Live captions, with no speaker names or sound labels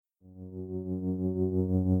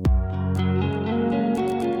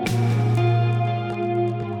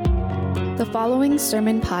The following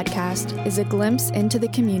sermon podcast is a glimpse into the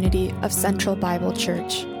community of Central Bible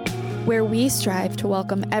Church, where we strive to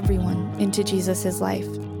welcome everyone into Jesus' life.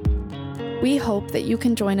 We hope that you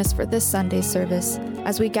can join us for this Sunday service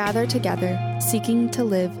as we gather together, seeking to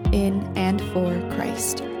live in and for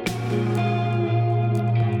Christ.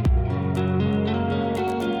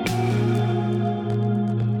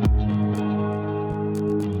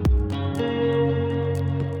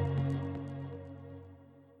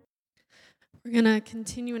 We're going to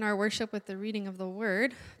continue in our worship with the reading of the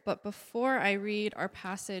Word, but before I read our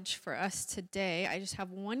passage for us today, I just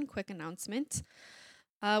have one quick announcement.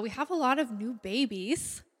 We have a lot of new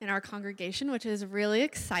babies in our congregation, which is really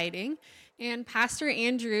exciting, and Pastor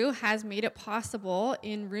Andrew has made it possible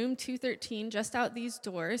in room 213, just out these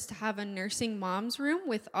doors, to have a nursing mom's room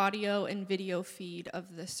with audio and video feed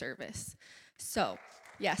of the service. So,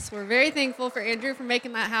 yes, we're very thankful for Andrew for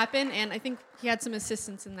making that happen, and I think he had some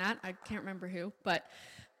assistance in that. I can't remember who, but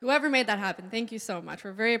whoever made that happen, thank you so much.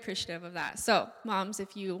 We're very appreciative of that. So, moms,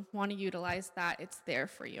 if you want to utilize that, it's there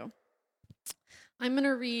for you. I'm going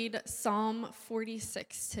to read Psalm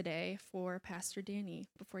 46 today for Pastor Danny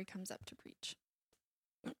before he comes up to preach.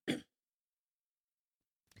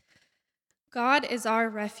 God is our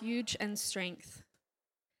refuge and strength,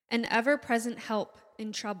 an ever-present help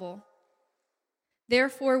in trouble.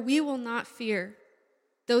 Therefore we will not fear,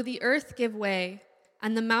 though the earth give way,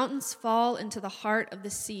 and the mountains fall into the heart of the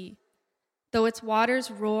sea, though its waters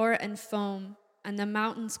roar and foam, and the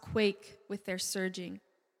mountains quake with their surging.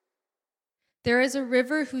 There is a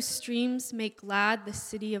river whose streams make glad the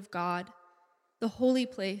city of God, the holy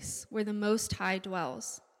place where the Most High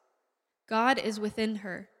dwells. God is within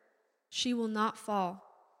her. She will not fall.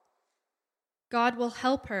 God will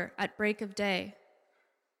help her at break of day.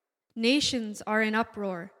 Nations are in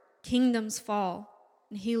uproar, kingdoms fall,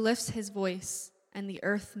 and he lifts his voice, and the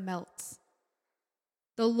earth melts.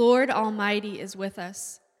 The Lord Almighty is with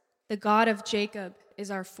us. The God of Jacob is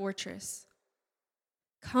our fortress.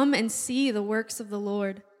 Come and see the works of the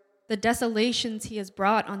Lord, the desolations he has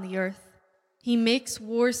brought on the earth. He makes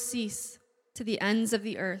wars cease to the ends of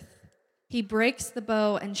the earth. He breaks the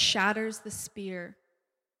bow and shatters the spear.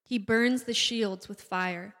 He burns the shields with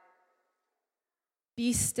fire.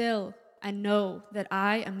 Be still and know that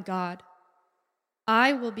I am God.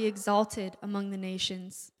 I will be exalted among the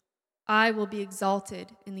nations. I will be exalted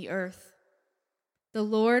in the earth. The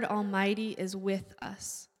Lord Almighty is with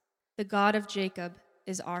us. The God of Jacob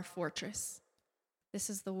is our fortress. This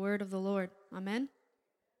is the word of the Lord. Amen.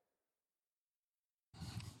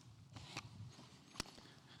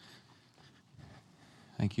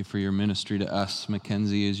 Thank you for your ministry to us,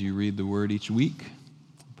 Mackenzie, as you read the word each week.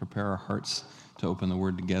 Prepare our hearts to open the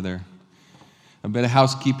word together. A bit of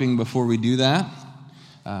housekeeping before we do that.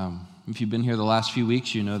 If you've been here the last few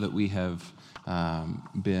weeks, you know that we have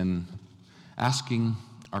been asking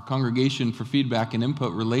our congregation for feedback and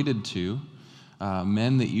input related to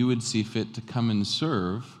men that you would see fit to come and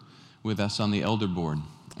serve with us on the elder board.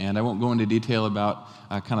 And I won't go into detail about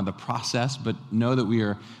kind of the process, but know that we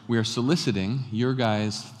are soliciting your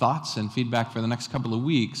guys' thoughts and feedback for the next couple of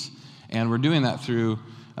weeks, and we're doing that through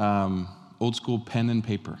old school pen and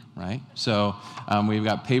paper, right? So we've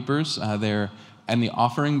got papers there and the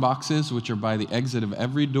offering boxes, which are by the exit of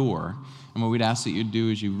every door. And what we'd ask that you do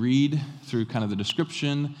is you read through kind of the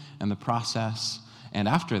description and the process, and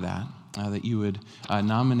after that, that you would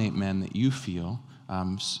nominate men that you feel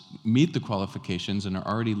meet the qualifications and are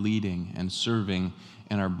already leading and serving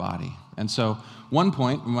in our body. And so one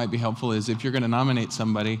point that might be helpful is if you're going to nominate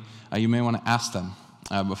somebody, you may want to ask them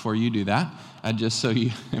before you do that, just so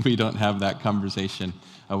we don't have that conversation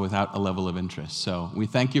without a level of interest. So we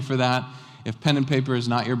thank you for that. If pen and paper is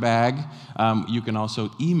not your bag, you can also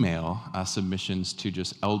email submissions to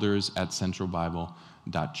just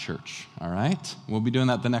elders@centralbible.church. All right? We'll be doing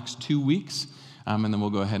that the next 2 weeks, and then we'll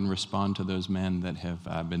go ahead and respond to those men that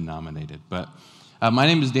have been nominated. But my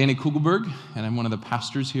name is Danny Kugelberg, and I'm one of the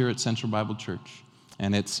pastors here at Central Bible Church.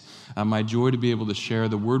 And it's my joy to be able to share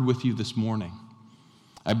the word with you this morning.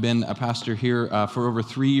 I've been a pastor here for over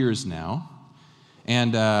 3 years now,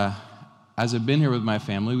 and as I've been here with my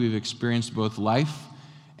family, we've experienced both life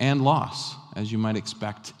and loss, as you might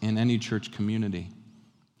expect in any church community.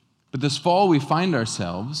 But this fall, we find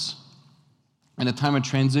ourselves in a time of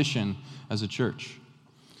transition as a church.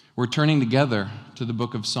 We're turning together to the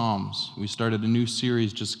book of Psalms. We started a new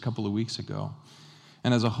series just a couple of weeks ago.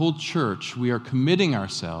 And as a whole church, we are committing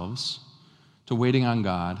ourselves to waiting on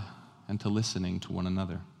God and to listening to one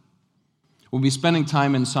another. We'll be spending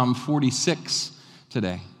time in Psalm 46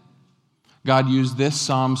 today. God used this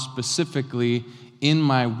psalm specifically in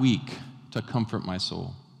my week to comfort my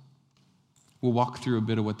soul. We'll walk through a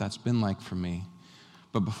bit of what that's been like for me.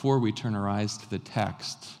 But before we turn our eyes to the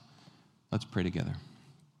text, let's pray together.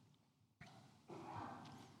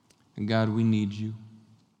 And God, we need you.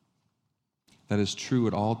 That is true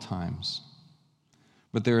at all times.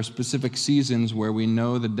 But there are specific seasons where we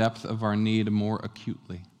know the depth of our need more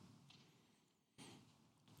acutely.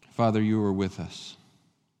 Father, you are with us.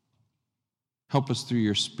 Help us through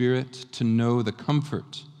your Spirit to know the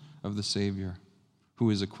comfort of the Savior who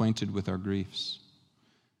is acquainted with our griefs.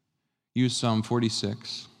 Use Psalm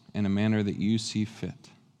 46 in a manner that you see fit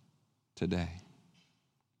today.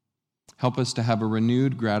 Help us to have a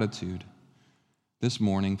renewed gratitude this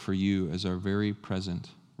morning for you as our very present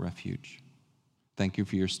refuge. Thank you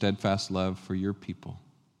for your steadfast love for your people.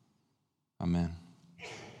 Amen.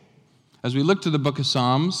 As we look to the book of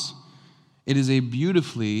Psalms, it is a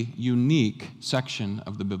beautifully unique section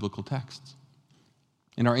of the biblical text.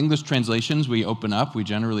 In our English translations, we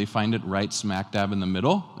generally find it right smack dab in the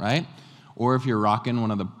middle, right? Or if you're rocking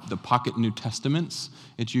one of the pocket New Testaments,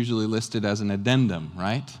 it's usually listed as an addendum,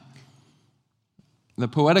 right? The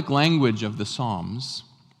poetic language of the Psalms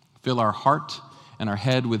fill our heart and our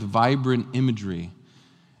head with vibrant imagery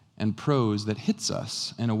and prose that hits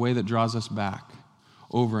us in a way that draws us back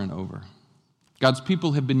over and over. God's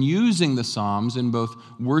people have been using the Psalms in both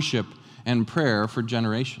worship and prayer for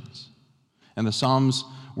generations. And the Psalms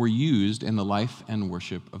were used in the life and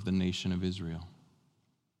worship of the nation of Israel.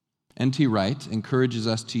 N.T. Wright encourages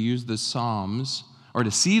us to use the Psalms, or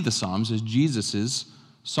to see the Psalms as Jesus'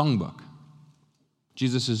 songbook.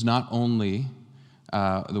 Jesus is not only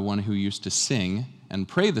the one who used to sing and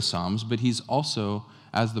pray the Psalms, but he's also,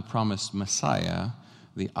 as the promised Messiah,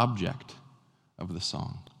 the object of the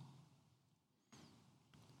song.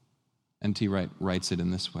 N.T. Wright writes it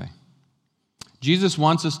in this way. Jesus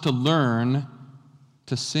wants us to learn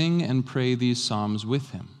to sing and pray these psalms with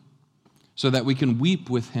him so that we can weep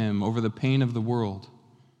with him over the pain of the world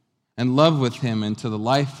and love with him into the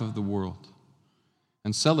life of the world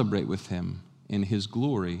and celebrate with him in his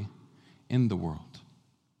glory in the world.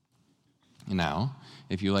 Now,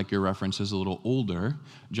 if you like your references a little older,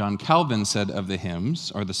 John Calvin said of the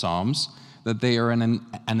hymns, or the psalms, that they are an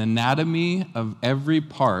anatomy of every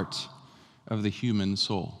part of the human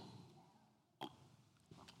soul.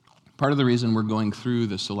 Part of the reason we're going through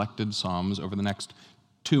the selected psalms over the next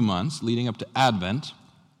 2 months, leading up to Advent,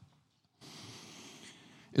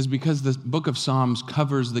 is because the book of Psalms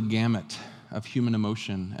covers the gamut of human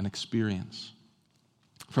emotion and experience.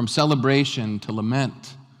 From celebration to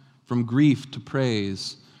lament, from grief to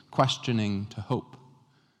praise, questioning to hope.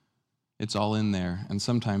 It's all in there, and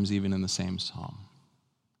sometimes even in the same psalm.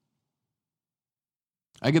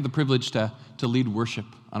 I get the privilege to lead worship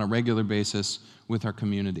on a regular basis with our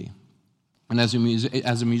community. And as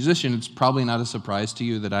a musician, it's probably not a surprise to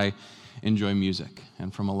you that I enjoy music,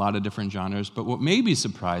 and from a lot of different genres. But what may be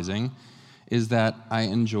surprising is that I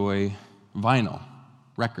enjoy vinyl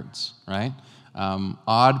records, right?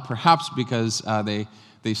 Odd, perhaps because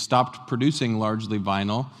they stopped producing largely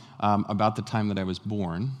vinyl about the time that I was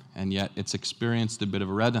born, and yet it's experienced a bit of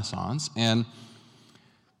a renaissance. And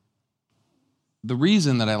the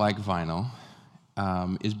reason that I like vinyl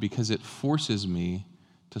is because it forces me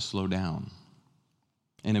to slow down.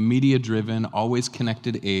 In a media-driven, always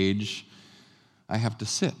connected age, I have to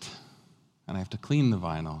sit, and I have to clean the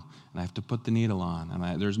vinyl, and I have to put the needle on.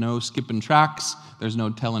 And there's no skipping tracks. There's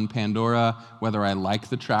no telling Pandora whether I like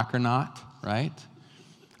the track or not, right?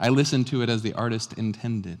 I listen to it as the artist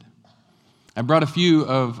intended. I brought a few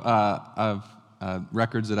of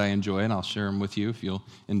records that I enjoy, and I'll share them with you if you'll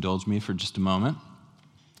indulge me for just a moment.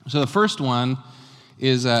 So the first one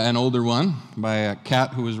is an older one by a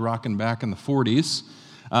cat who was rocking back in the 40s,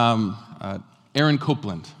 Aaron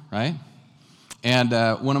Copland, right? And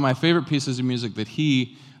one of my favorite pieces of music that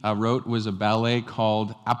he wrote was a ballet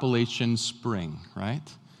called Appalachian Spring, right?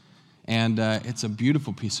 And it's a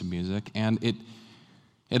beautiful piece of music, and it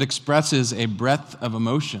expresses a breadth of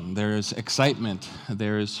emotion. There's excitement,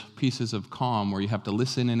 there's pieces of calm where you have to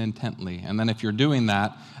listen in intently. And then if you're doing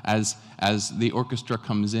that, as the orchestra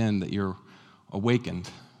comes in, that you're awakened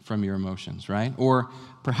from your emotions, right? Or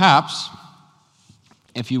perhaps,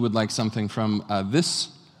 if you would like something from this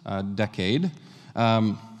decade,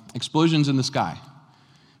 Explosions in the Sky.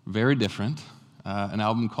 Very different. An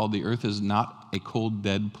album called The Earth Is Not a Cold,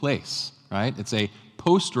 Dead Place, right? It's a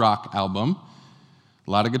post-rock album.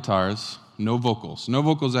 A lot of guitars, no vocals. No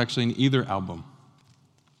vocals actually in either album.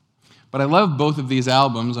 But I love both of these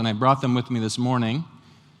albums, and I brought them with me this morning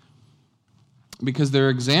because they're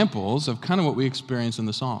examples of kind of what we experience in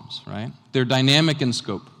the Psalms, right? They're dynamic in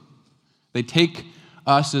scope. They take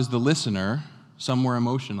us as the listener somewhere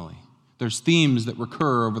emotionally. There's themes that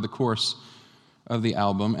recur over the course of the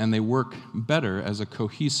album, and they work better as a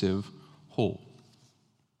cohesive whole.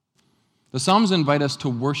 The Psalms invite us to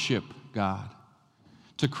worship God,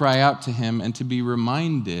 to cry out to Him, and to be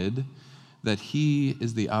reminded that He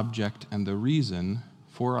is the object and the reason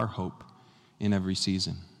for our hope in every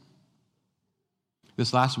season.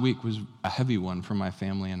 This last week was a heavy one for my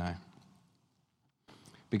family and I,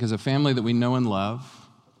 because a family that we know and love,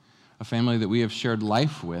 a family that we have shared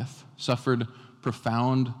life with, suffered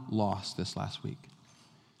profound loss this last week.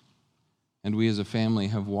 And we as a family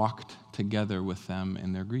have walked together with them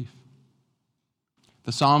in their grief.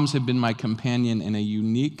 The Psalms have been my companion in a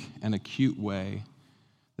unique and acute way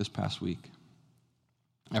this past week.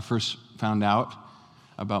 I first found out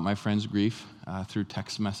about my friend's grief through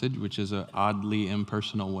text message, which is an oddly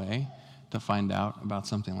impersonal way to find out about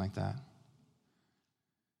something like that.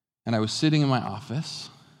 And I was sitting in my office,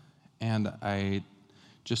 and I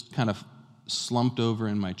just kind of slumped over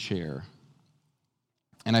in my chair.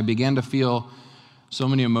 And I began to feel so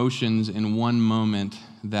many emotions in one moment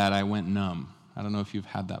that I went numb. I don't know if you've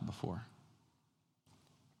had that before.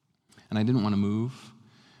 And I didn't want to move.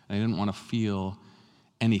 I didn't want to feel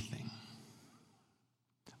anything.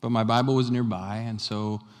 But my Bible was nearby, and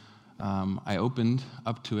so I opened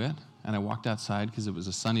up to it, and I walked outside because it was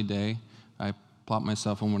a sunny day. I plopped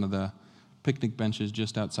myself on one of the picnic benches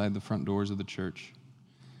just outside the front doors of the church.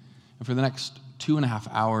 And for the next 2.5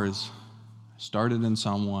 hours, I started in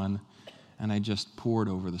Psalm 1, and I just poured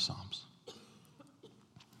over the Psalms.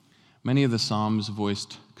 Many of the Psalms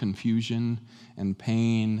voiced confusion and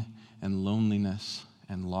pain and loneliness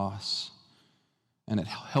and loss, and it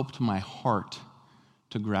helped my heart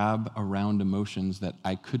to grab around emotions that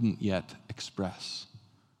I couldn't yet express,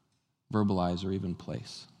 verbalize, or even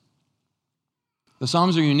place. The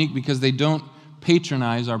Psalms are unique because they don't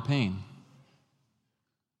patronize our pain.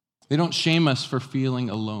 They don't shame us for feeling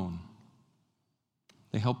alone.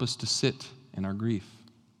 They help us to sit in our grief.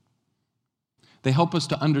 They help us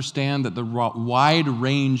to understand that the wide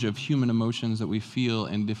range of human emotions that we feel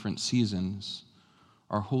in different seasons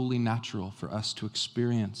are wholly natural for us to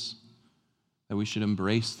experience, that we should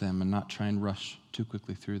embrace them and not try and rush too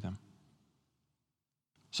quickly through them.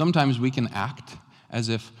 Sometimes we can act as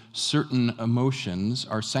if certain emotions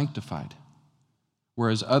are sanctified,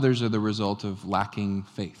 whereas others are the result of lacking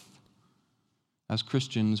faith. As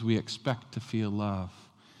Christians, we expect to feel love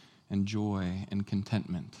and joy and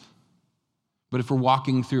contentment. But if we're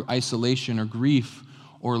walking through isolation or grief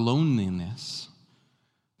or loneliness,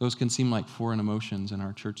 those can seem like foreign emotions in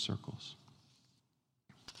our church circles.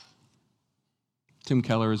 Tim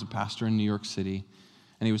Keller is a pastor in New York City,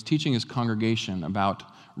 and he was teaching his congregation about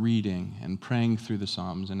reading and praying through the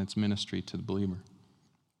Psalms and its ministry to the believer.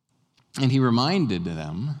 And he reminded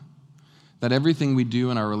them that everything we do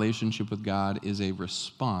in our relationship with God is a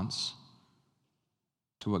response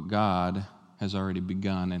to what God has already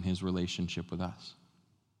begun in His relationship with us.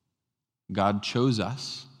 God chose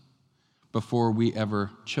us before we ever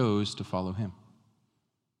chose to follow Him.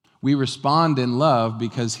 We respond in love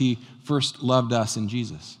because He first loved us in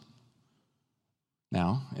Jesus.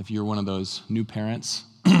 Now, if you're one of those new parents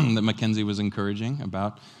that Mackenzie was encouraging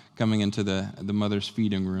about coming into the mother's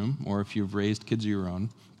feeding room, or if you've raised kids of your own,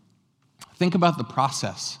 think about the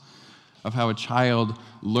process of how a child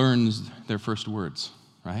learns their first words,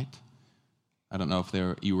 right? I don't know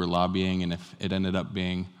if you were lobbying and if it ended up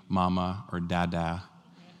being mama or dada.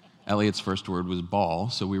 Elliot's first word was ball,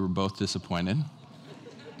 so we were both disappointed.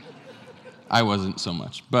 I wasn't so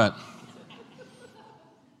much, but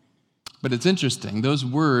it's interesting. Those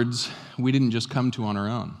words we didn't just come to on our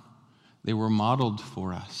own. They were modeled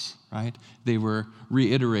for us, right? They were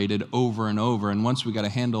reiterated over and over, and once we got a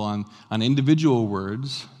handle on individual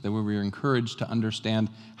words, then we were encouraged to understand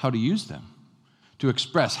how to use them, to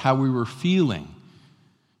express how we were feeling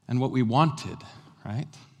and what we wanted, right?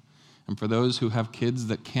 And for those who have kids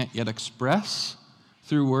that can't yet express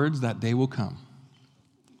through words, that day will come.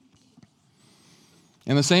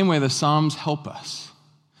 In the same way, the Psalms help us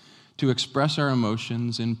to express our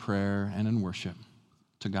emotions in prayer and in worship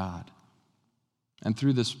to God. And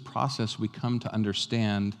through this process, we come to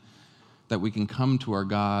understand that we can come to our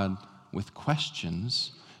God with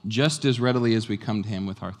questions just as readily as we come to Him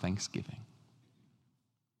with our thanksgiving.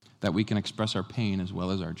 That we can express our pain as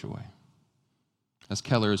well as our joy. As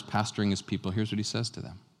Keller is pastoring his people, here's what he says to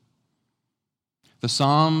them. The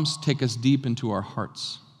Psalms take us deep into our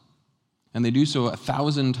hearts, and they do so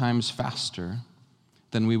 1,000 times faster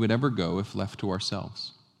than we would ever go if left to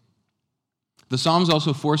ourselves. The Psalms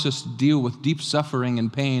also force us to deal with deep suffering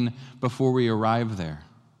and pain before we arrive there.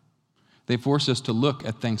 They force us to look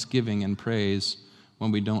at thanksgiving and praise when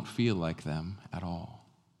we don't feel like them at all.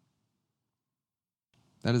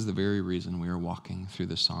 That is the very reason we are walking through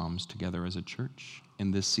the Psalms together as a church in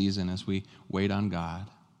this season as we wait on God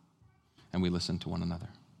and we listen to one another.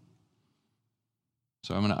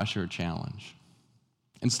 So I'm going to usher a challenge.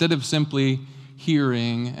 Instead of simply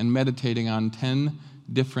hearing and meditating on 10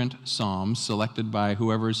 different psalms selected by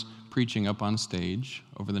whoever's preaching up on stage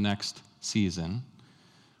over the next season,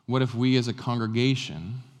 what if we as a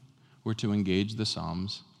congregation were to engage the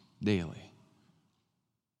psalms daily?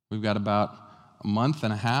 We've got about a month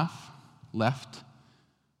and a half left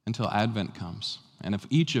until Advent comes. And if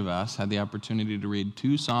each of us had the opportunity to read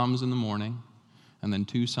 2 psalms in the morning and then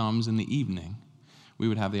 2 psalms in the evening, we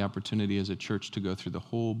would have the opportunity as a church to go through the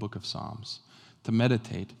whole book of Psalms, to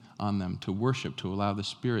meditate on them, to worship, to allow the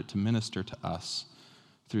Spirit to minister to us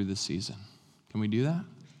through this season. Can we do that?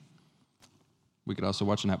 We could also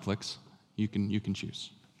watch Netflix. You can choose.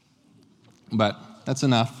 But that's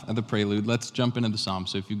enough of the prelude. Let's jump into the Psalm.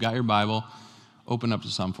 So if you've got your Bible, open up to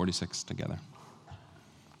Psalm 46 together.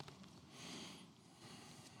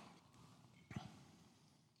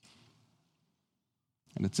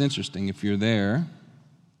 And it's interesting, if you're there,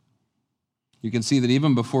 you can see that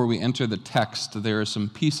even before we enter the text, there are some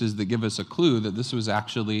pieces that give us a clue that this was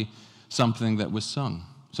actually something that was sung,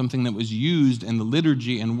 something that was used in the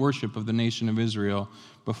liturgy and worship of the nation of Israel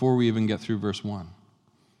before we even get through verse 1.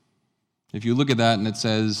 If you look at that and it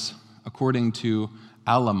says, according to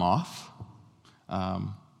Alamoth,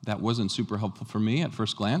 that wasn't super helpful for me at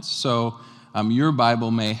first glance, so your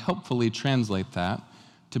Bible may helpfully translate that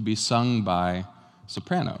to be sung by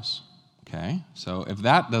sopranos. Okay, so if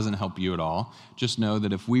that doesn't help you at all, just know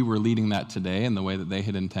that if we were leading that today in the way that they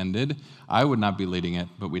had intended, I would not be leading it,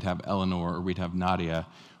 but we'd have Eleanor or we'd have Nadia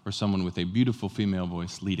or someone with a beautiful female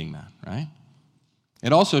voice leading that, right?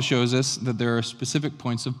 It also shows us that there are specific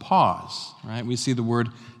points of pause, right? We see the word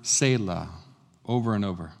Selah over and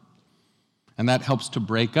over. And that helps to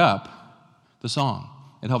break up the song.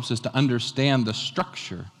 It helps us to understand the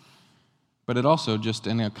structure. But it also, just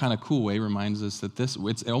in a kind of cool way, reminds us that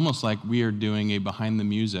it's almost like we are doing a behind the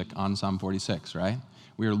music on Psalm 46, right?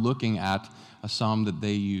 We are looking at a psalm that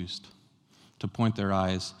they used to point their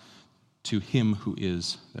eyes to him who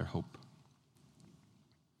is their hope.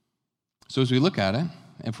 So as we look at it,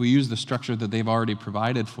 if we use the structure that they've already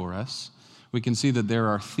provided for us, we can see that there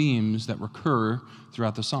are themes that recur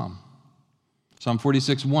throughout the psalm. Psalm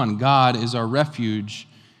 46:1, God is our refuge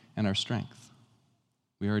and our strength.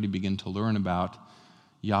 We already begin to learn about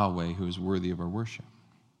Yahweh, who is worthy of our worship.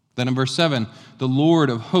 Then in verse 7, the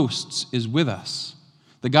Lord of hosts is with us.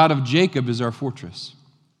 The God of Jacob is our fortress.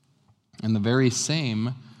 And the very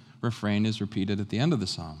same refrain is repeated at the end of the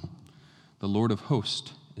psalm. The Lord of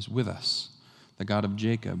hosts is with us. The God of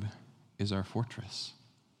Jacob is our fortress.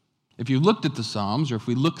 If you looked at the Psalms, or if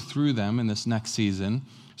we look through them in this next season,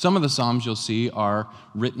 some of the Psalms you'll see are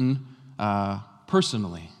written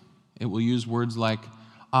personally. It will use words like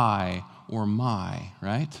I or my,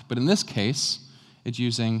 right? But in this case, it's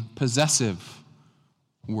using possessive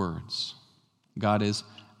words. God is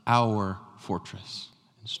our fortress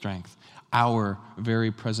and strength, our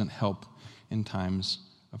very present help in times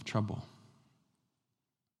of trouble.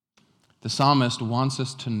 The psalmist wants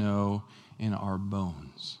us to know in our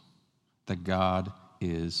bones that God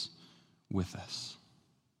is with us.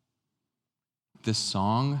 This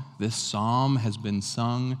psalm has been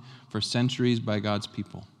sung for centuries by God's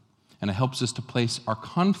people, and it helps us to place our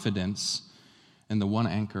confidence in the one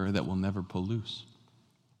anchor that will never pull loose.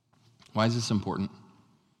 Why is this important?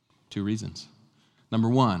 2 reasons. Number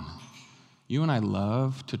 1, you and I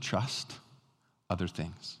love to trust other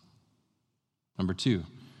things. Number 2,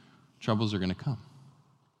 troubles are going to come.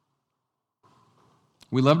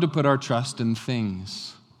 We love to put our trust in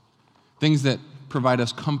things that provide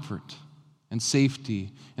us comfort and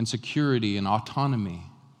safety and security and autonomy.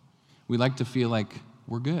 We like to feel like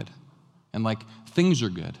we're good and like things are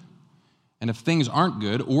good. And if things aren't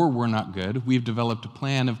good or we're not good, we've developed a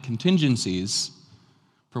plan of contingencies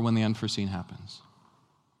for when the unforeseen happens.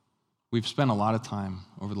 We've spent a lot of time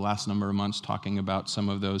over the last number of months talking about some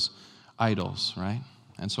of those idols, right?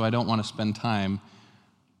 And so I don't want to spend time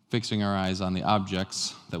fixing our eyes on the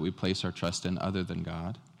objects that we place our trust in other than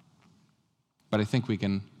God. But I think we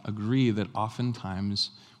can agree that oftentimes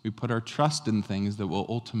we put our trust in things that will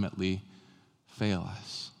ultimately fail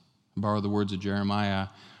us. To borrow the words of Jeremiah,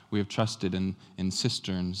 we have trusted in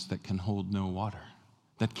cisterns that can hold no water,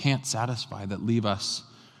 that can't satisfy, that leave us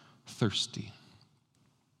thirsty.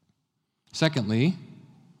 Secondly,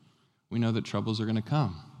 we know that troubles are going to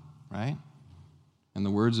come, right? In the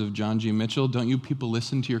words of John G. Mitchell, don't you people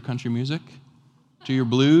listen to your country music? To your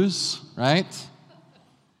blues, right?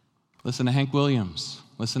 Listen to Hank Williams.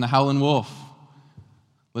 Listen to Howlin' Wolf.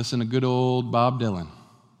 Listen to good old Bob Dylan.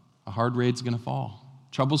 A hard rain's going to fall.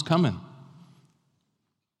 Trouble's coming.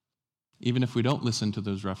 Even if we don't listen to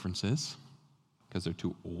those references, because they're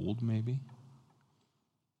too old maybe,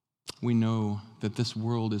 we know that this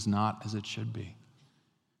world is not as it should be.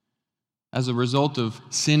 As a result of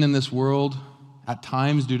sin in this world, at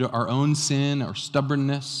times due to our own sin or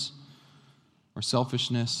stubbornness or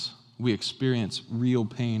selfishness, we experience real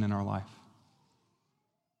pain in our life.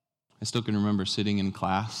 I still can remember sitting in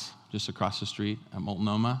class just across the street at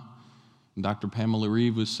Multnomah, and Dr. Pamela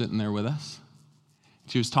Reeve was sitting there with us.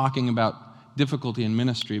 She was talking about difficulty in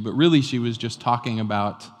ministry, but really she was just talking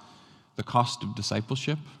about the cost of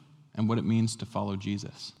discipleship and what it means to follow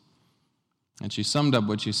Jesus. And she summed up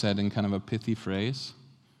what she said in kind of a pithy phrase.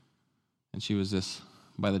 And she was this,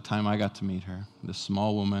 by the time I got to meet her, this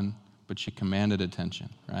small woman, but she commanded attention,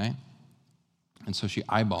 right? And so she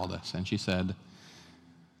eyeballed us and she said,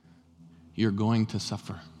 "You're going to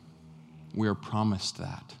suffer. We are promised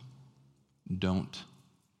that. Don't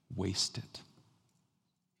waste it."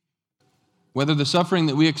 Whether the suffering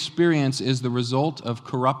that we experience is the result of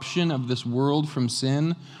corruption of this world from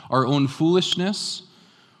sin, our own foolishness,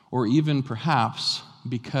 or even perhaps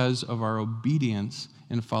because of our obedience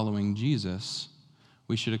in following Jesus,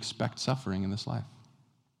 we should expect suffering in this life.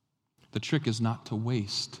 The trick is not to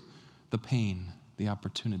waste the pain, the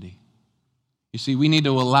opportunity. You see, we need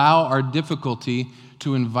to allow our difficulty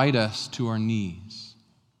to invite us to our knees,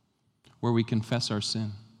 where we confess our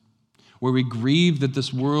sin, where we grieve that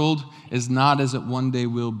this world is not as it one day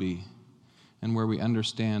will be, and where we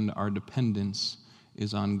understand our dependence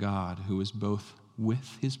is on God, who is both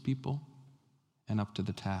with his people and up to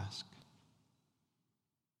the task.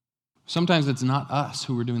 Sometimes it's not us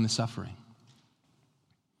who are doing the suffering.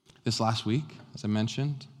 This last week, as I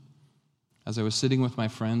mentioned, as I was sitting with my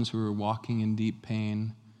friends who were walking in deep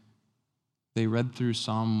pain, they read through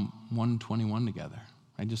Psalm 121 together.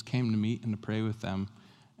 I just came to meet and to pray with them,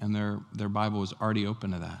 and their Bible was already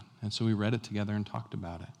open to that. And so we read it together and talked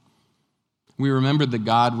about it. We remembered that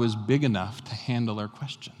God was big enough to handle our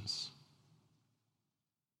questions.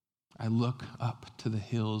 I look up to the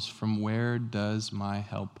hills, from where does my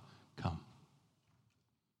help come?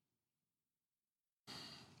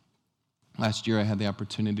 Last year I had the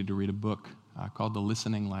opportunity to read a book called The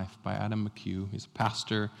Listening Life by Adam McHugh. He's a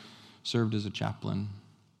pastor, served as a chaplain.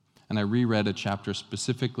 And I reread a chapter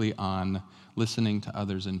specifically on listening to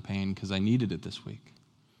others in pain because I needed it this week.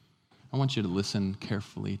 I want you to listen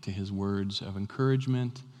carefully to his words of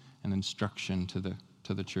encouragement and instruction to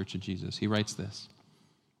the Church of Jesus. He writes this: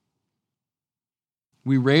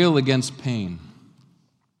 "We rail against pain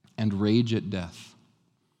and rage at death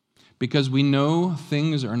because we know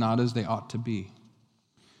things are not as they ought to be.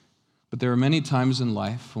 But there are many times in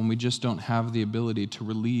life when we just don't have the ability to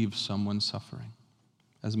relieve someone's suffering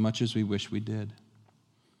as much as we wish we did.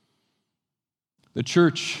 The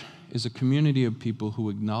church is a community of people who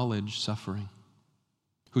acknowledge suffering,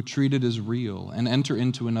 who treat it as real and enter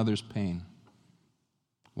into another's pain.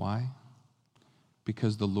 Why?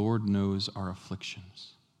 Because the Lord knows our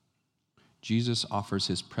afflictions. Jesus offers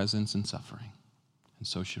his presence in suffering, and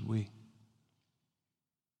so should we.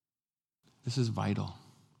 This is vital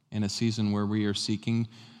in a season where we are seeking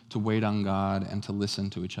to wait on God and to listen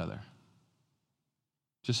to each other.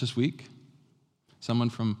 Just this week, someone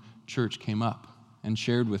from church came up and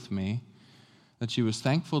shared with me that she was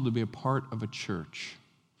thankful to be a part of a church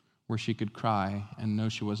where she could cry and know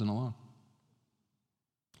she wasn't alone.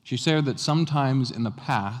 She shared that sometimes in the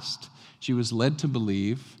past, she was led to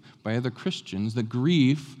believe by other Christians that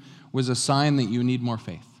grief was a sign that you need more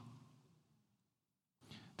faith,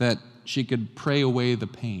 that she could pray away the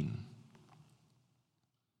pain.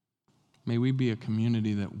 May we be a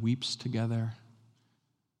community that weeps together,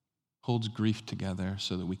 holds grief together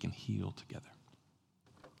so that we can heal together.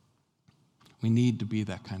 We need to be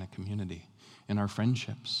that kind of community in our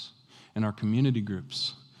friendships, in our community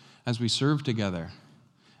groups, as we serve together,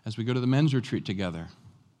 as we go to the men's retreat together.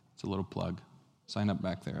 It's a little plug. Sign up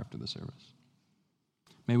back there after the service.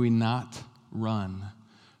 May we not run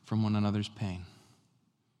from one another's pain.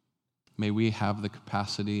 May we have the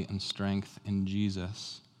capacity and strength in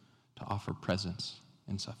Jesus to offer presence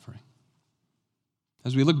in suffering.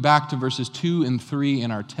 As we look back to verses 2 and 3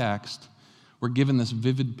 in our text, we're given this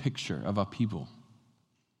vivid picture of upheaval.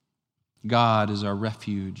 God is our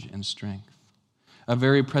refuge and strength, a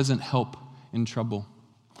very present help in trouble.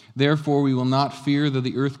 Therefore, we will not fear though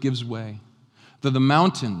the earth gives way, though the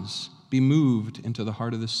mountains be moved into the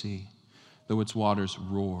heart of the sea, though its waters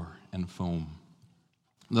roar and foam,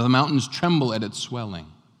 though the mountains tremble at its swelling.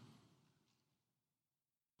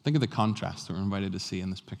 Think of the contrast that we're invited to see in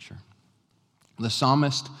this picture. The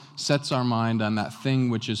psalmist sets our mind on that thing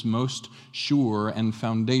which is most sure and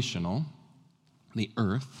foundational, the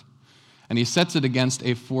earth, and he sets it against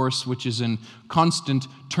a force which is in constant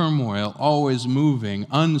turmoil, always moving,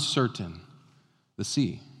 uncertain, the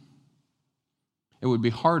sea. It would be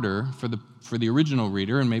harder for the original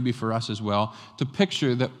reader, and maybe for us as well, to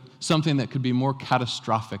picture that something that could be more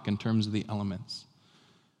catastrophic in terms of the elements.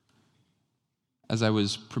 As I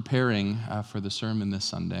was preparing for the sermon this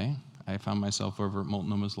Sunday, I found myself over at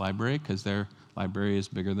Multnoma's library because their library is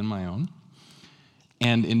bigger than my own.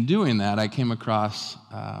 And in doing that, I came across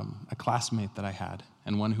a classmate that I had,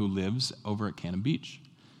 and one who lives over at Cannon Beach.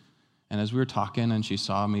 And as we were talking, and she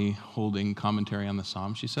saw me holding commentary on the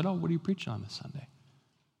Psalm, she said, "Oh, what are you preaching on this Sunday?"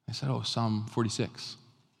 I said, "Oh, Psalm 46.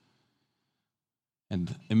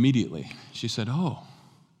 And immediately she said, "Oh,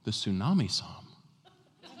 the tsunami Psalm."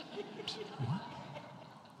 What?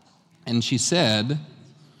 And she said,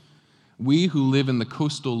 "We who live in the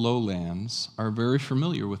coastal lowlands are very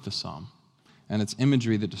familiar with the Psalm and its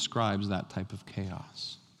imagery that describes that type of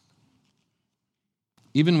chaos."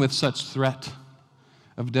 Even with such threat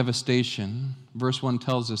of devastation, verse 1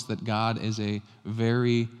 tells us that God is a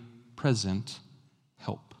very present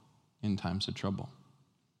help in times of trouble.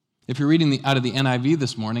 If you're reading out of the NIV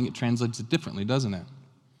this morning, it translates it differently, doesn't it?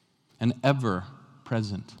 An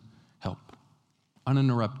ever-present help,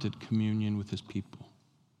 uninterrupted communion with his people.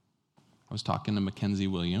 I was talking to Mackenzie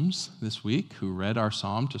Williams this week, who read our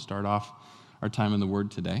psalm to start off our time in the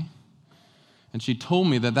Word today. And she told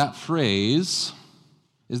me that phrase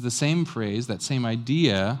is the same phrase, that same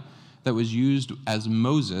idea that was used as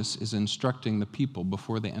Moses is instructing the people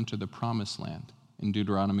before they enter the promised land in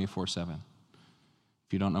Deuteronomy 4:7.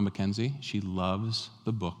 If you don't know Mackenzie, she loves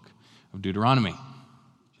the book of Deuteronomy.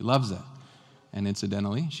 She loves it. And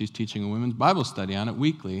incidentally, she's teaching a women's Bible study on it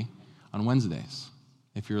weekly on Wednesdays.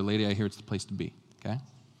 If you're a lady, I hear it's the place to be, okay?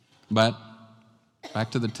 But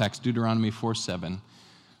back to the text, Deuteronomy 4:7.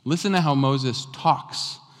 Listen to how Moses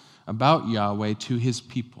talks about Yahweh to his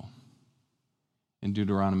people in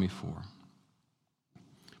Deuteronomy 4.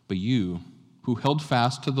 "But you, who held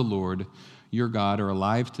fast to the Lord your God, are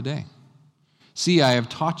alive today. See, I have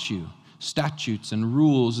taught you statutes and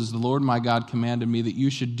rules as the Lord my God commanded me, that you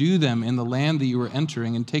should do them in the land that you are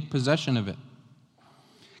entering and take possession of it.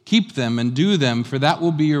 Keep them and do them, for that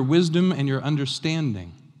will be your wisdom and your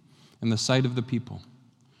understanding in the sight of the people,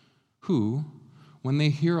 who, when they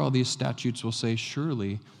hear all these statutes, will say,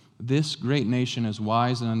 'Surely this great nation is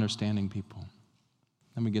wise and understanding people.'"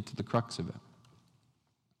 Let me get to the crux of it.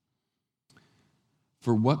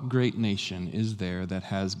 "For what great nation is there that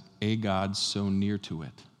has a God so near to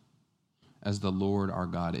it as the Lord our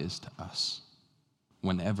God is to us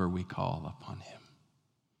whenever we call upon him?"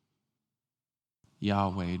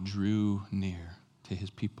 Yahweh drew near to his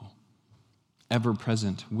people, ever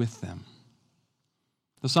present with them.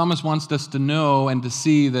 The psalmist wants us to know and to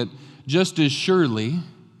see that just as surely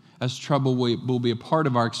as trouble will be a part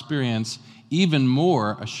of our experience, even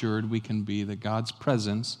more assured we can be that God's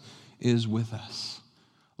presence is with us.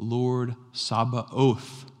 Lord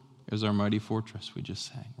Sabaoth is our mighty fortress, we just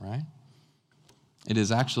sang, right? It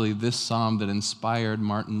is actually this psalm that inspired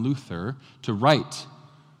Martin Luther to write,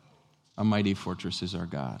 "A mighty fortress is our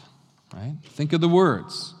God," right? Think of the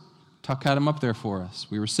words. Tuck had them up there for us.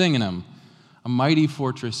 We were singing them. "A mighty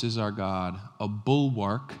fortress is our God, a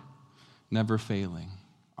bulwark never failing.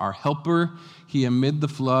 Our helper, he amid the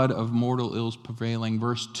flood of mortal ills prevailing."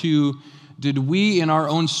 Verse 2, "Did we in our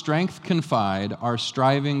own strength confide, our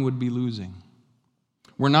striving would be losing.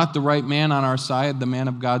 Were not the right man on our side, the man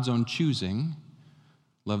of God's own choosing."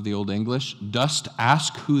 Love the Old English. "Dost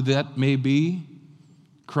ask who that may be?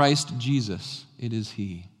 Christ Jesus, it is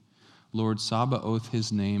he. Lord Sabaoth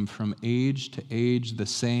his name, from age to age the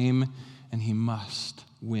same, and he must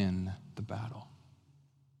win the battle."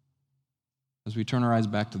 As we turn our eyes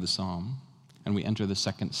back to the psalm and we enter the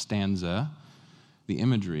second stanza, the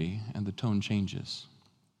imagery and the tone changes.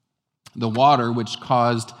 The water which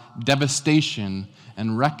caused devastation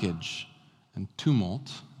and wreckage and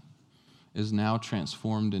tumult is now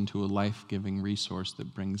transformed into a life-giving resource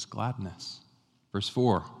that brings gladness. Verse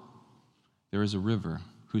 4, "There is a river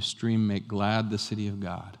whose stream make glad the city of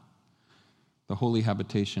God, the holy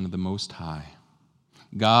habitation of the Most High.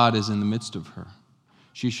 God is in the midst of her.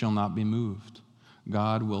 She shall not be moved.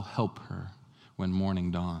 God will help her when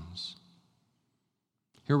morning dawns."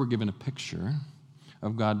 Here we're given a picture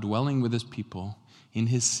of God dwelling with his people in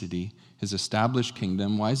his city, his established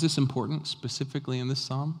kingdom. Why is this important specifically in this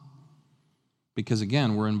psalm? Because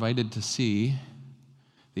again, we're invited to see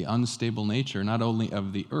the unstable nature not only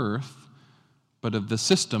of the earth, but of the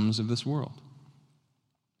systems of this world.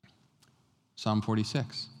 Psalm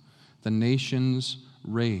 46, the nations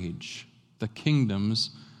rage, the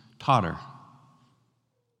kingdoms totter.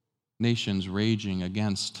 Nations raging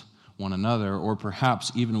against one another, or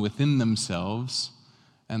perhaps even within themselves,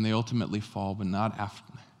 and they ultimately fall, but not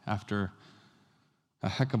after a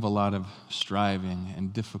heck of a lot of striving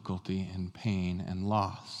and difficulty and pain and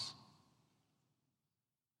loss.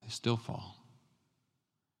 They still fall.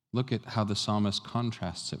 Look at how the psalmist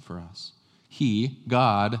contrasts it for us. He,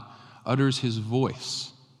 God, utters his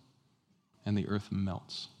voice, and the earth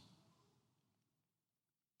melts.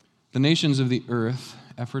 The nations of the earth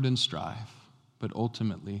effort and strive, but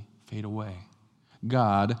ultimately fade away.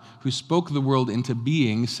 God, who spoke the world into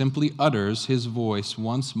being, simply utters his voice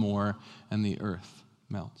once more, and the earth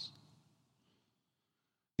melts.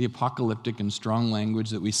 The apocalyptic and strong language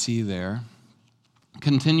that we see there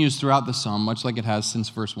continues throughout the psalm, much like it has since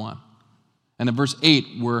verse 1. And in verse 8,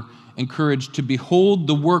 we're encouraged to behold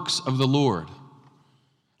the works of the Lord,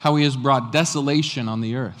 how he has brought desolation on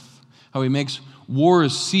the earth, how he makes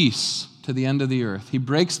wars cease to the end of the earth. He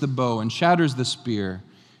breaks the bow and shatters the spear.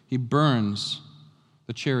 He burns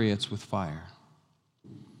the chariots with fire.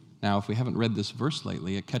 Now, if we haven't read this verse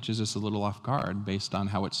lately, it catches us a little off guard based on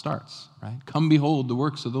how it starts, right? Come behold the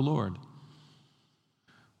works of the Lord.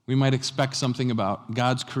 We might expect something about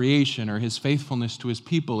God's creation or his faithfulness to his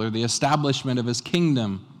people or the establishment of his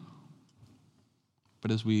kingdom.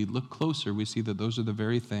 But as we look closer, we see that those are the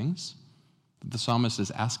very things that the psalmist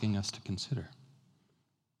is asking us to consider.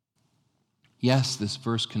 Yes, this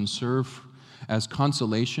verse can serve as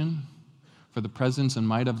consolation for the presence and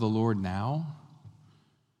might of the Lord now,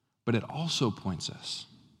 but it also points us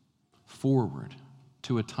forward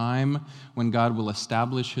to a time when God will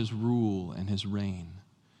establish his rule and his reign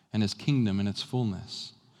and his kingdom in its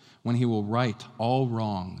fullness, when he will right all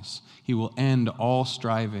wrongs, he will end all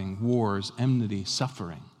striving, wars, enmity,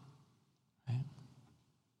 suffering. Right?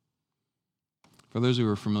 For those who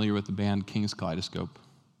are familiar with the band King's Kaleidoscope,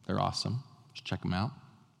 they're awesome. Just check them out.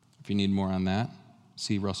 If you need more on that,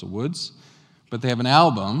 see Russell Woods. But they have an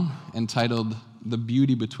album entitled The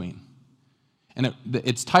Beauty Between. And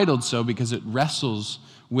it's titled so because it wrestles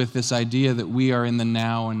with this idea that we are in the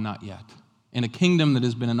now and not yet, in a kingdom that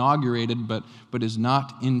has been inaugurated but is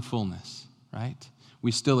not in fullness, right?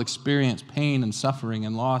 We still experience pain and suffering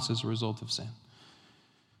and loss as a result of sin.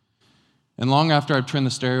 And long after I've turned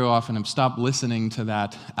the stereo off and have stopped listening to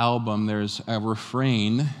that album, there's a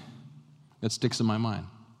refrain that sticks in my mind.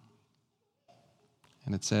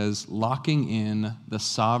 And it says, locking in the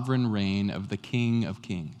sovereign reign of the King of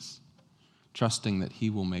Kings, trusting that he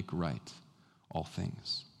will make right all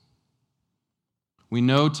things. We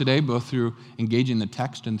know today, both through engaging the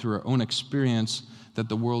text and through our own experience, that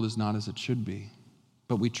the world is not as it should be.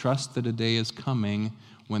 But we trust that a day is coming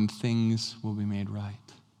when things will be made right.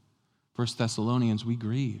 1 Thessalonians, we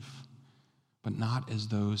grieve, but not as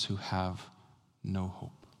those who have no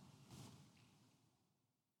hope.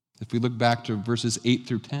 If we look back to verses 8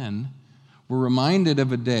 through 10, we're reminded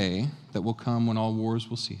of a day that will come when all wars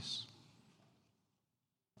will cease.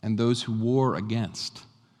 And those who war against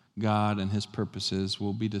God and his purposes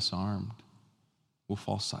will be disarmed, will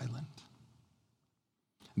fall silent.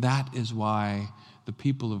 That is why the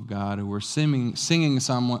people of God who are singing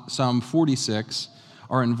Psalm 46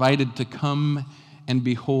 are invited to come and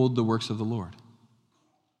behold the works of the Lord.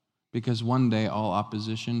 Because one day all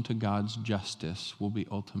opposition to God's justice will be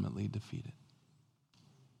ultimately defeated.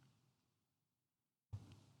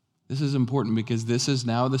 This is important because this is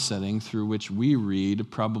now the setting through which we read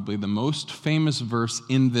probably the most famous verse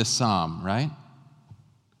in this psalm, right?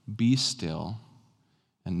 Be still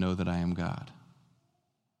and know that I am God.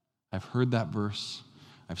 I've heard that verse.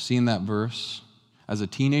 I've seen that verse. As a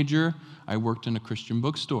teenager, I worked in a Christian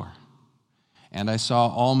bookstore, and I saw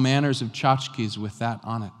all manners of tchotchkes with that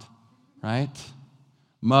on it, right?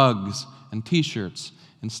 Mugs and t-shirts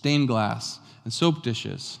and stained glass and soap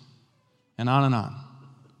dishes and on and on.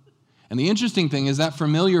 And the interesting thing is that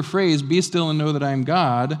familiar phrase, be still and know that I am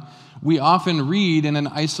God, we often read in an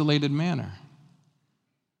isolated manner.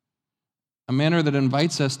 A manner that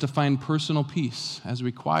invites us to find personal peace as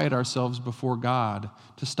we quiet ourselves before God,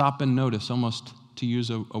 to stop and notice, almost to use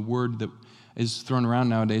a word that is thrown around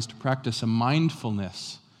nowadays, to practice a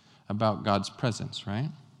mindfulness about God's presence, right?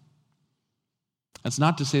 That's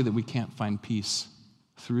not to say that we can't find peace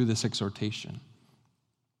through this exhortation,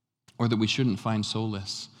 or that we shouldn't find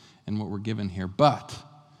solace in what we're given here. But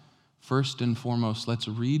first and foremost, let's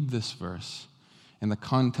read this verse in the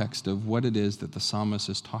context of what it is that the psalmist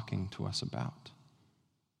is talking to us about.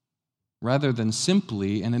 Rather than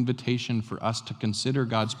simply an invitation for us to consider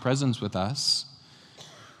God's presence with us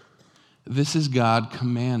This is God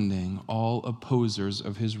commanding all opposers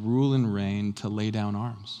of his rule and reign to lay down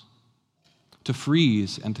arms, to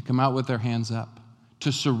freeze and to come out with their hands up,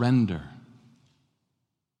 to surrender.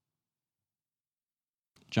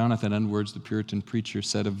 Jonathan Edwards, the Puritan preacher,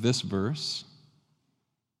 said of this verse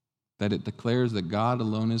that it declares that God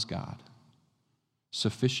alone is God,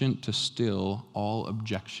 sufficient to still all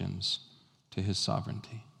objections to his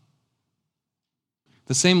sovereignty.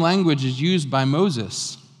 The same language is used by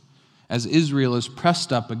Moses as Israel is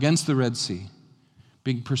pressed up against the Red Sea,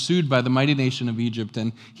 being pursued by the mighty nation of Egypt.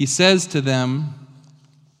 And he says to them,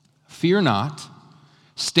 "Fear not,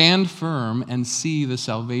 stand firm and see the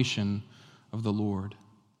salvation of the Lord,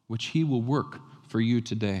 which he will work for you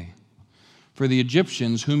today. For the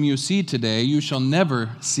Egyptians whom you see today, you shall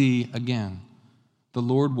never see again. The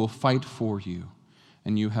Lord will fight for you,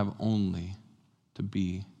 and you have only to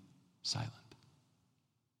be silent."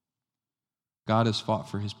 God has fought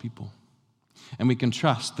for his people, and we can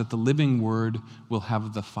trust that the living word will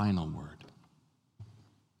have the final word.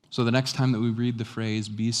 So the next time that we read the phrase,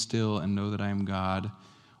 "Be still and know that I am God,"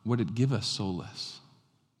 would it give us solace?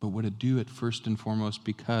 But would it do it first and foremost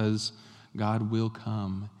because God will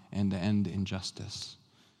come and end injustice,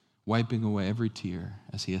 wiping away every tear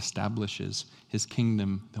as he establishes his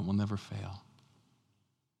kingdom that will never fail.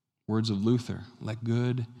 Words of Luther, "Let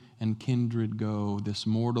good and kindred go, this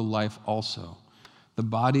mortal life also. The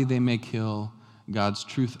body they may kill, God's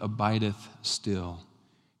truth abideth still.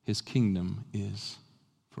 His kingdom is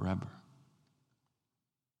forever."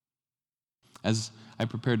 As I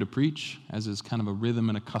prepared to preach, as is kind of a rhythm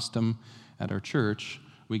and a custom at our church,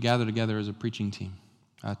 we gather together as a preaching team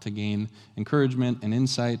to gain encouragement and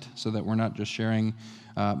insight so that we're not just sharing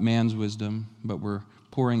man's wisdom, but we're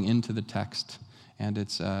pouring into the text. And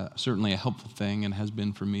it's certainly a helpful thing and has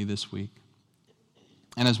been for me this week.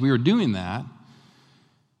 And as we were doing that,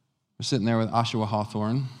 we're sitting there with Oshawa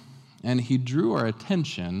Hawthorne, and he drew our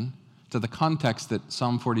attention to the context that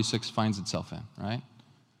Psalm 46 finds itself in, right?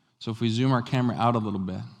 So if we zoom our camera out a little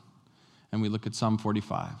bit, and we look at Psalm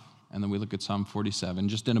 45, and then we look at Psalm 47,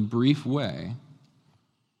 just in a brief way,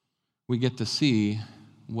 we get to see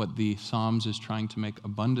what the Psalms is trying to make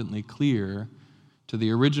abundantly clear to the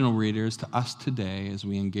original readers, to us today as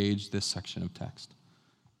we engage this section of text.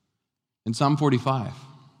 In Psalm 45,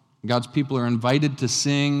 God's people are invited to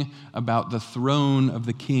sing about the throne of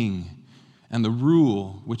the King and the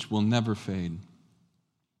rule which will never fade.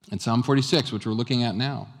 In Psalm 46, which we're looking at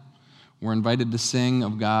now, we're invited to sing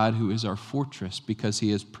of God who is our fortress because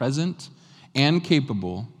he is present and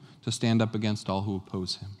capable to stand up against all who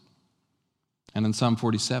oppose him. And in Psalm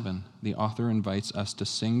 47, the author invites us to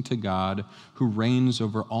sing to God who reigns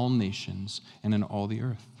over all nations and in all the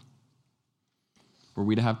earth. Were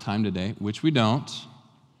we to have time today, which we don't,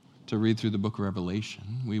 to read through the book of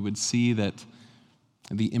Revelation, we would see that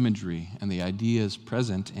the imagery and the ideas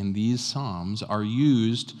present in these Psalms are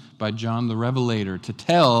used by John the Revelator to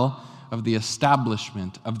tell of the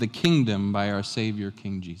establishment of the kingdom by our Savior,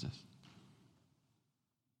 King Jesus.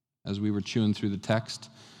 As we were chewing through the text,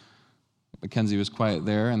 Mackenzie was quiet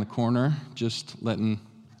there in the corner, just letting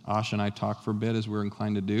Ash and I talk for a bit as we're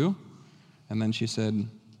inclined to do. And then she said,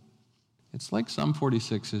 "It's like Psalm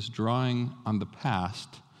 46 is drawing on the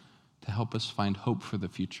past to help us find hope for the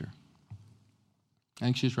future." I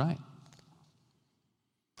think she's right.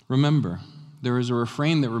 Remember, there is a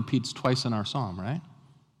refrain that repeats twice in our psalm, right?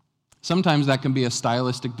 Sometimes that can be a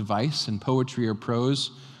stylistic device in poetry or prose,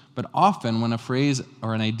 but often when a phrase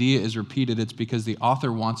or an idea is repeated, it's because the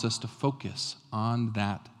author wants us to focus on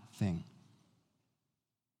that thing.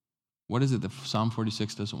 What is it that Psalm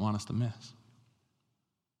 46 doesn't want us to miss?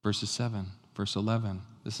 Verses 7, verse 11.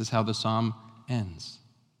 This is how the psalm ends.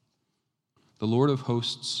 "The Lord of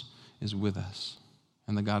hosts is with us,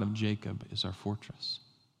 and the God of Jacob is our fortress."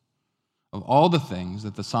 Of all the things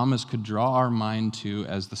that the psalmist could draw our mind to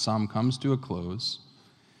as the psalm comes to a close,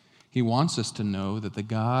 he wants us to know that the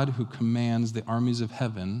God who commands the armies of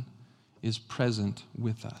heaven is present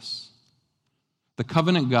with us. The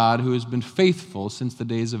covenant God who has been faithful since the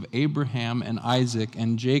days of Abraham and Isaac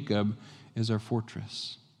and Jacob is our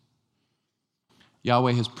fortress.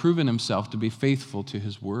 Yahweh has proven himself to be faithful to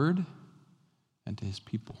his word and to his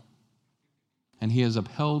people. And he has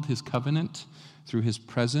upheld his covenant through his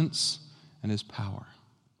presence and his power.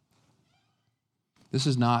 This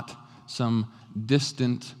is not some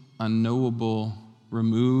distant, unknowable,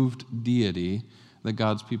 removed deity that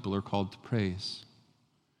God's people are called to praise.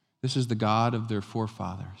 This is the God of their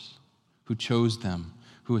forefathers, who chose them,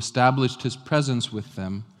 who established his presence with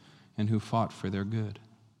them, and who fought for their good.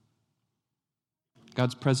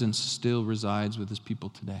 God's presence still resides with his people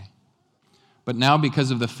today. but now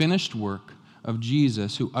because of the finished work of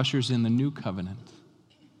Jesus who ushers in the new covenant,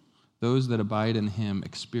 those that abide in him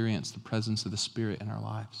experience the presence of the Spirit in our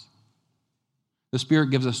lives. The Spirit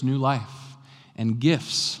gives us new life and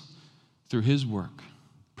gifts through his work,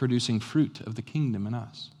 producing fruit of the kingdom in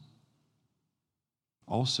us.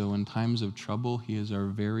 Also, in times of trouble, he is our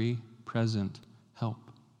very present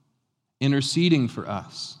help, interceding for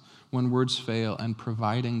us when words fail and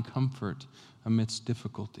providing comfort amidst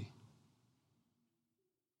difficulty.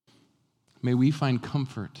 May we find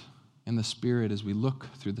comfort in the Spirit as we look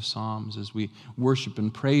through the Psalms, as we worship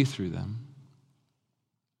and pray through them,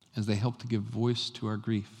 as they help to give voice to our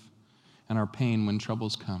grief and our pain when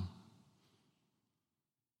troubles come.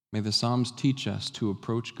 May the Psalms teach us to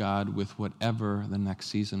approach God with whatever the next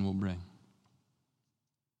season will bring.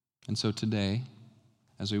 And so today,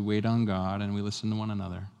 as we wait on God and we listen to one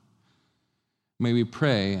another, may we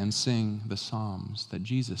pray and sing the Psalms that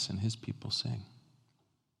Jesus and his people sing.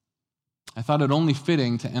 I thought it only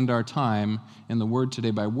fitting to end our time in the Word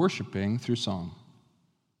today by worshiping through song.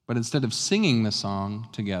 But instead of singing the song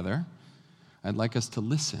together, I'd like us to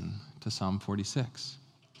listen to Psalm 46.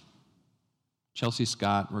 Chelsea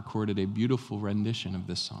Scott recorded a beautiful rendition of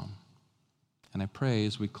this psalm. And I pray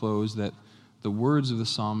as we close that the words of the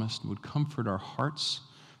psalmist would comfort our hearts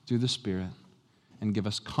through the Spirit and give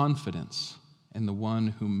us confidence in the one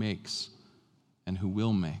who makes and who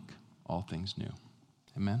will make all things new.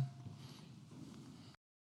 Amen.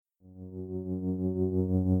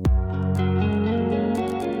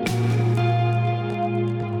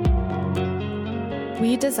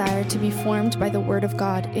 We desire to be formed by the Word of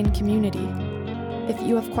God in community. If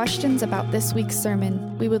you have questions about this week's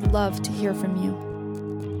sermon, we would love to hear from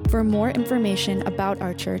you. For more information about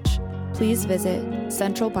our church, please visit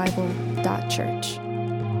centralbible.church.